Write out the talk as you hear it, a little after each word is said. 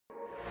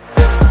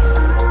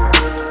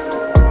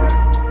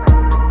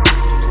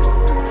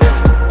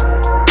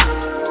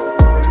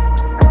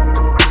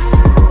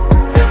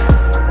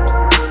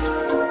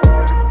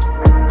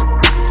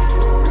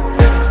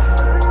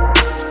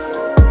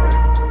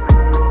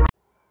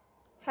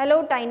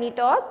Hello tiny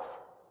tots,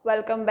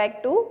 welcome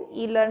back to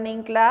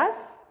e-learning class.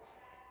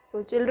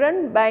 So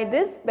children, by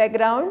this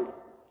background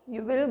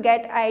you will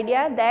get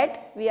idea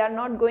that we are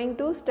not going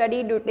to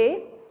study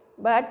today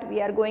but we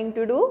are going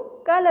to do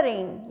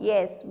coloring.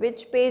 Yes,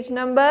 which page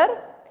number?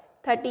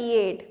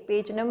 38,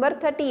 page number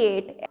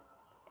 38.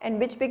 And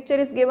which picture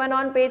is given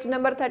on page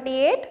number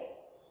 38?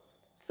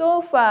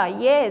 Sofa.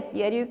 Yes,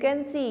 here you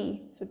can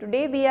see. So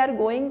today we are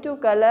going to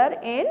color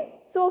in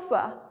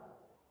sofa.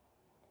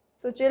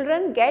 So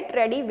children, get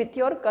ready with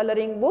your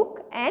coloring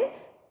book and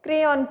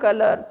crayon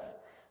colors.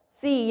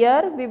 See,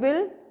 here we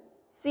will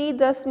see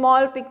the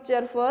small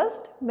picture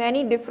first.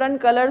 Many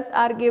different colors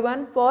are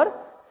given for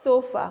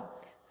sofa.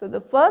 So the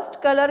first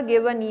color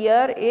given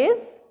here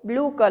is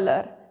blue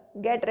color.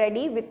 Get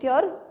ready with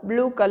your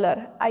blue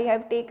color. I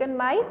have taken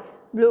my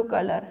blue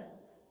color.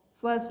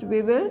 First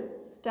we will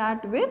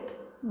start with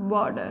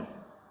border.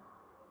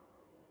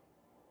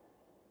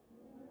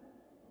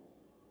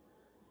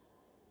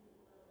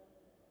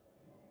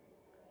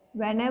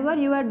 Whenever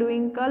you are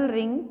doing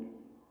coloring,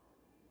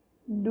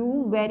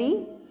 do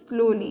very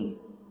slowly.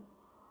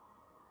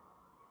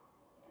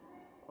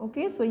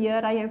 Okay, so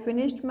here I have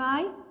finished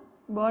my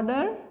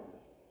border.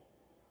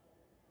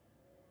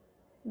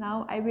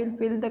 Now I will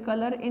fill the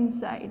color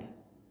inside.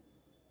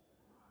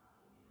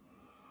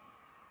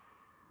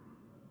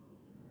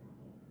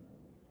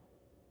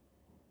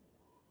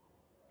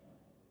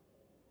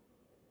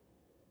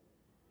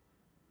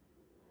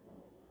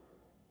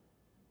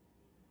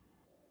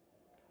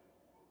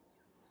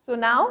 So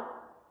now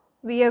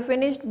we have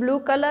finished blue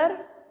color,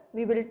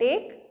 we will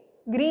take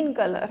green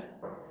color.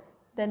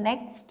 The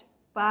next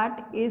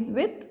part is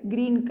with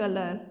green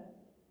color.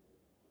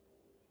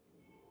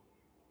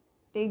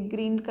 Take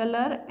green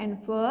color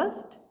and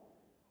first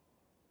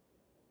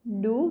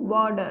do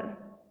border.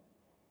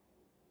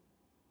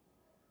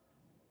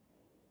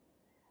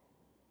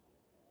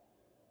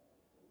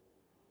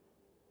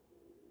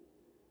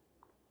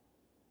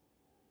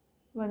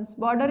 Once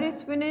border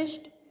is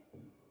finished,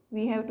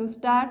 we have to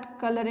start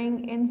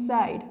coloring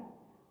inside.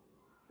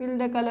 Fill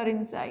the color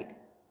inside.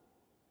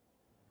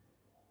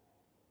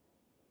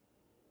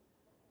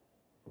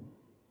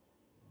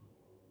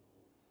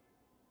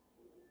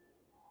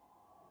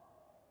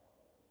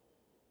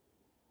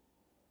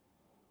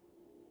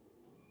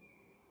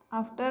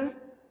 After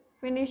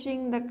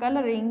finishing the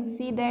coloring,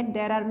 see that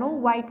there are no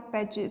white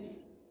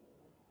patches.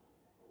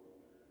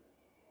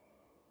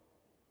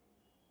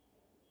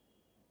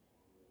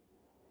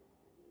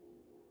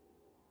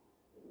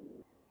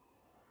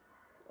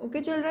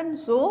 Okay children,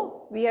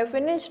 so we have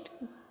finished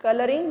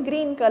coloring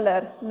green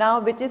color. Now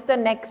which is the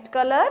next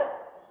color?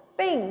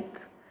 Pink.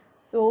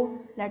 So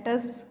let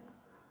us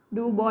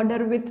do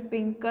border with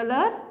pink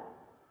color.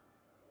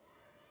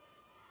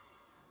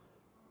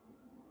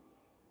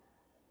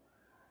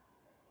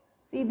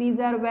 See, these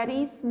are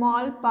very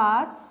small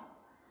parts,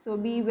 so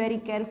be very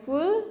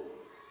careful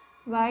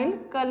while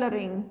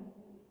coloring.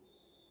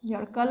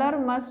 Your color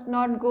must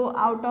not go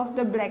out of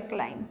the black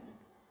line.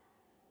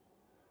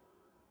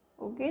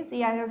 Okay,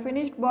 see, I have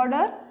finished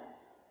border.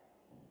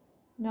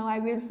 Now I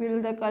will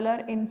fill the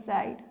color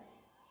inside.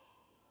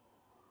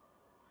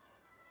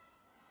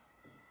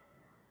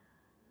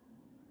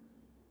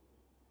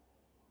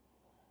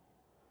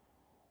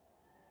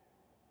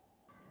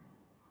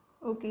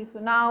 Okay, so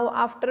now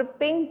after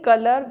pink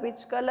color,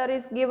 which color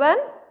is given?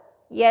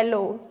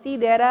 Yellow. See,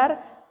 there are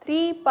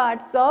three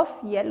parts of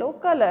yellow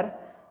color.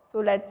 So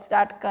let's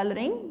start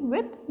coloring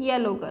with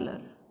yellow color.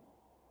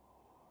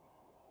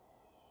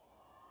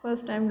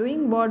 First I am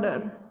doing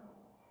border.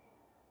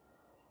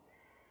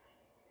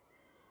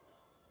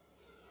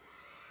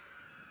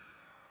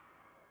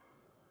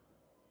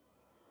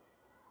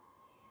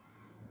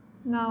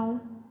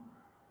 Now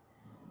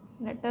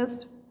let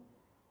us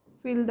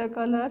fill the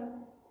color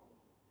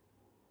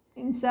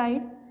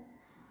inside.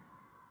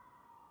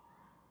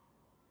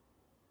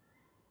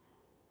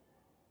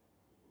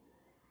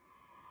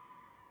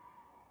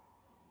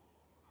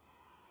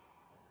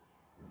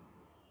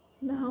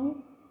 Now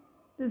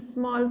this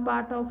small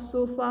part of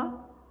sofa.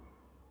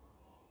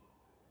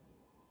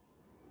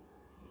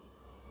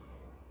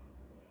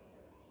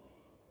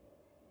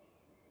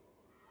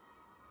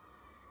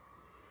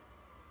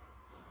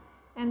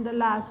 And the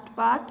last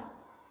part.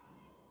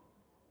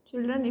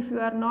 Children, if you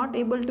are not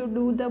able to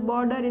do the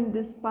border in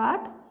this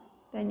part,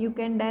 then you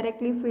can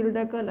directly fill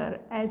the color,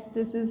 as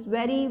this is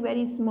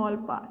very small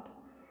part.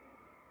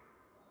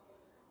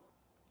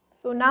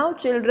 So now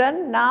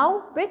children,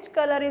 now which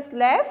color is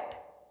left?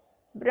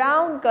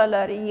 Brown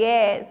color.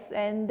 Yes,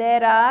 and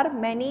there are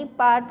many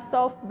parts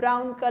of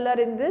brown color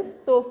in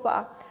this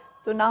sofa.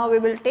 So now we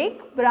will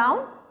take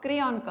brown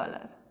crayon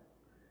color.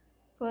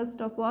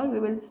 First of all, we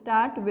will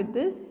start with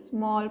this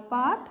small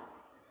part.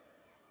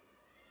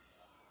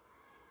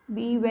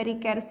 Be very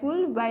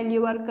careful while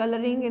you are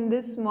coloring in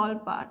this small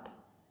part.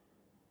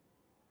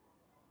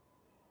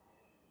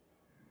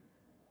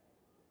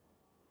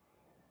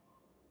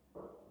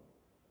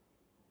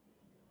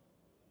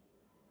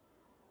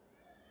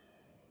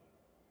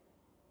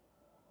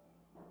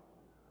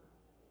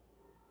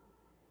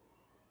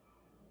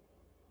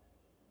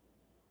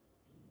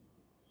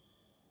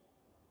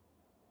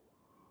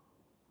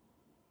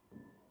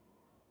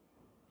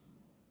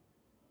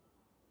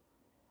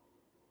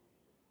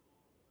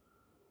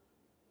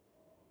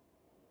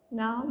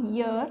 Now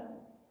here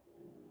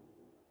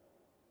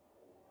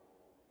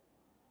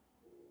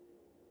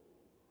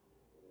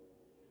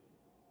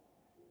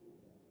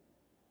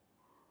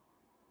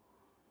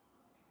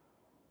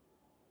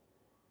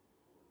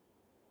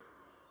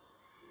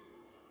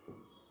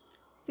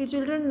see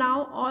children,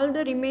 now all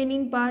the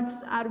remaining parts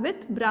are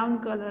with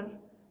brown color.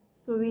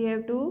 So we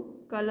have to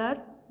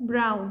color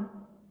brown.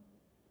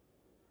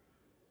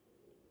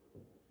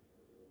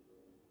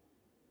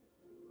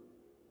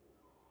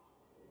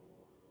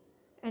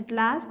 At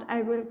last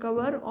I will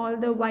cover all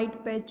the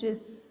white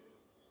patches.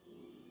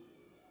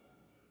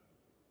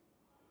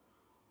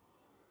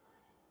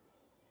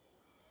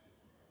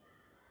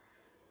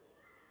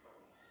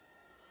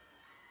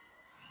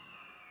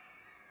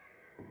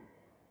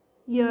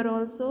 Here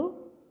also,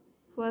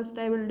 first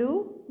I will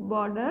do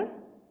border.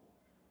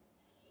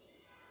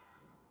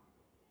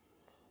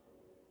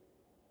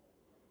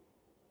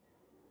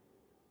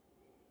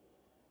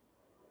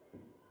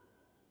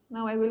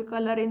 Now I will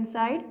color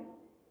inside.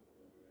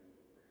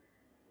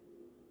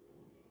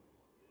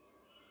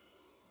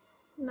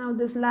 Now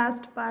this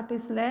last part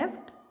is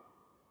left.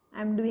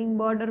 I am doing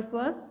border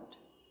first.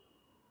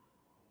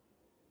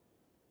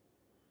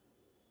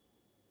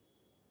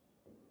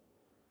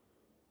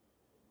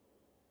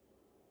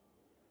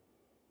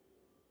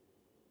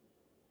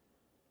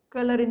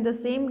 Color in the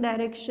same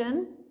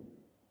direction.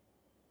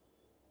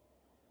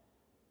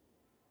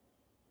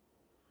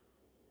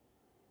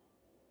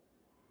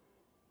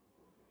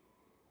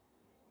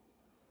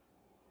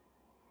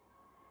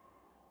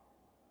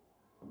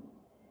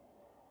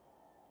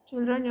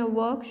 Children, your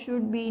work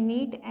should be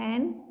neat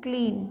and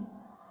clean.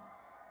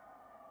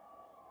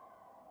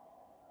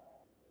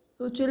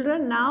 So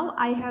children, now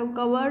I have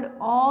covered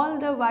all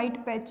the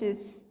white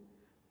patches.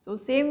 So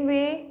same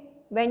way,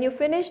 when you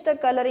finish the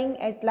coloring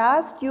at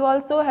last, you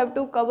also have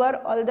to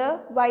cover all the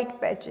white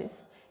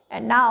patches.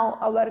 And now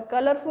our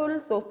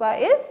colorful sofa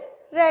is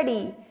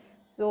ready.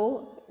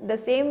 So the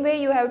same way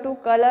you have to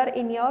color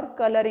in your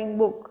coloring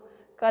book.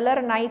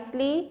 Color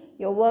nicely,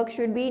 your work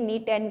should be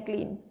neat and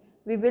clean.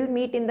 We will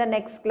meet in the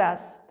next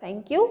class.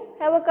 Thank you.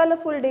 Have a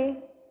colorful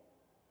day.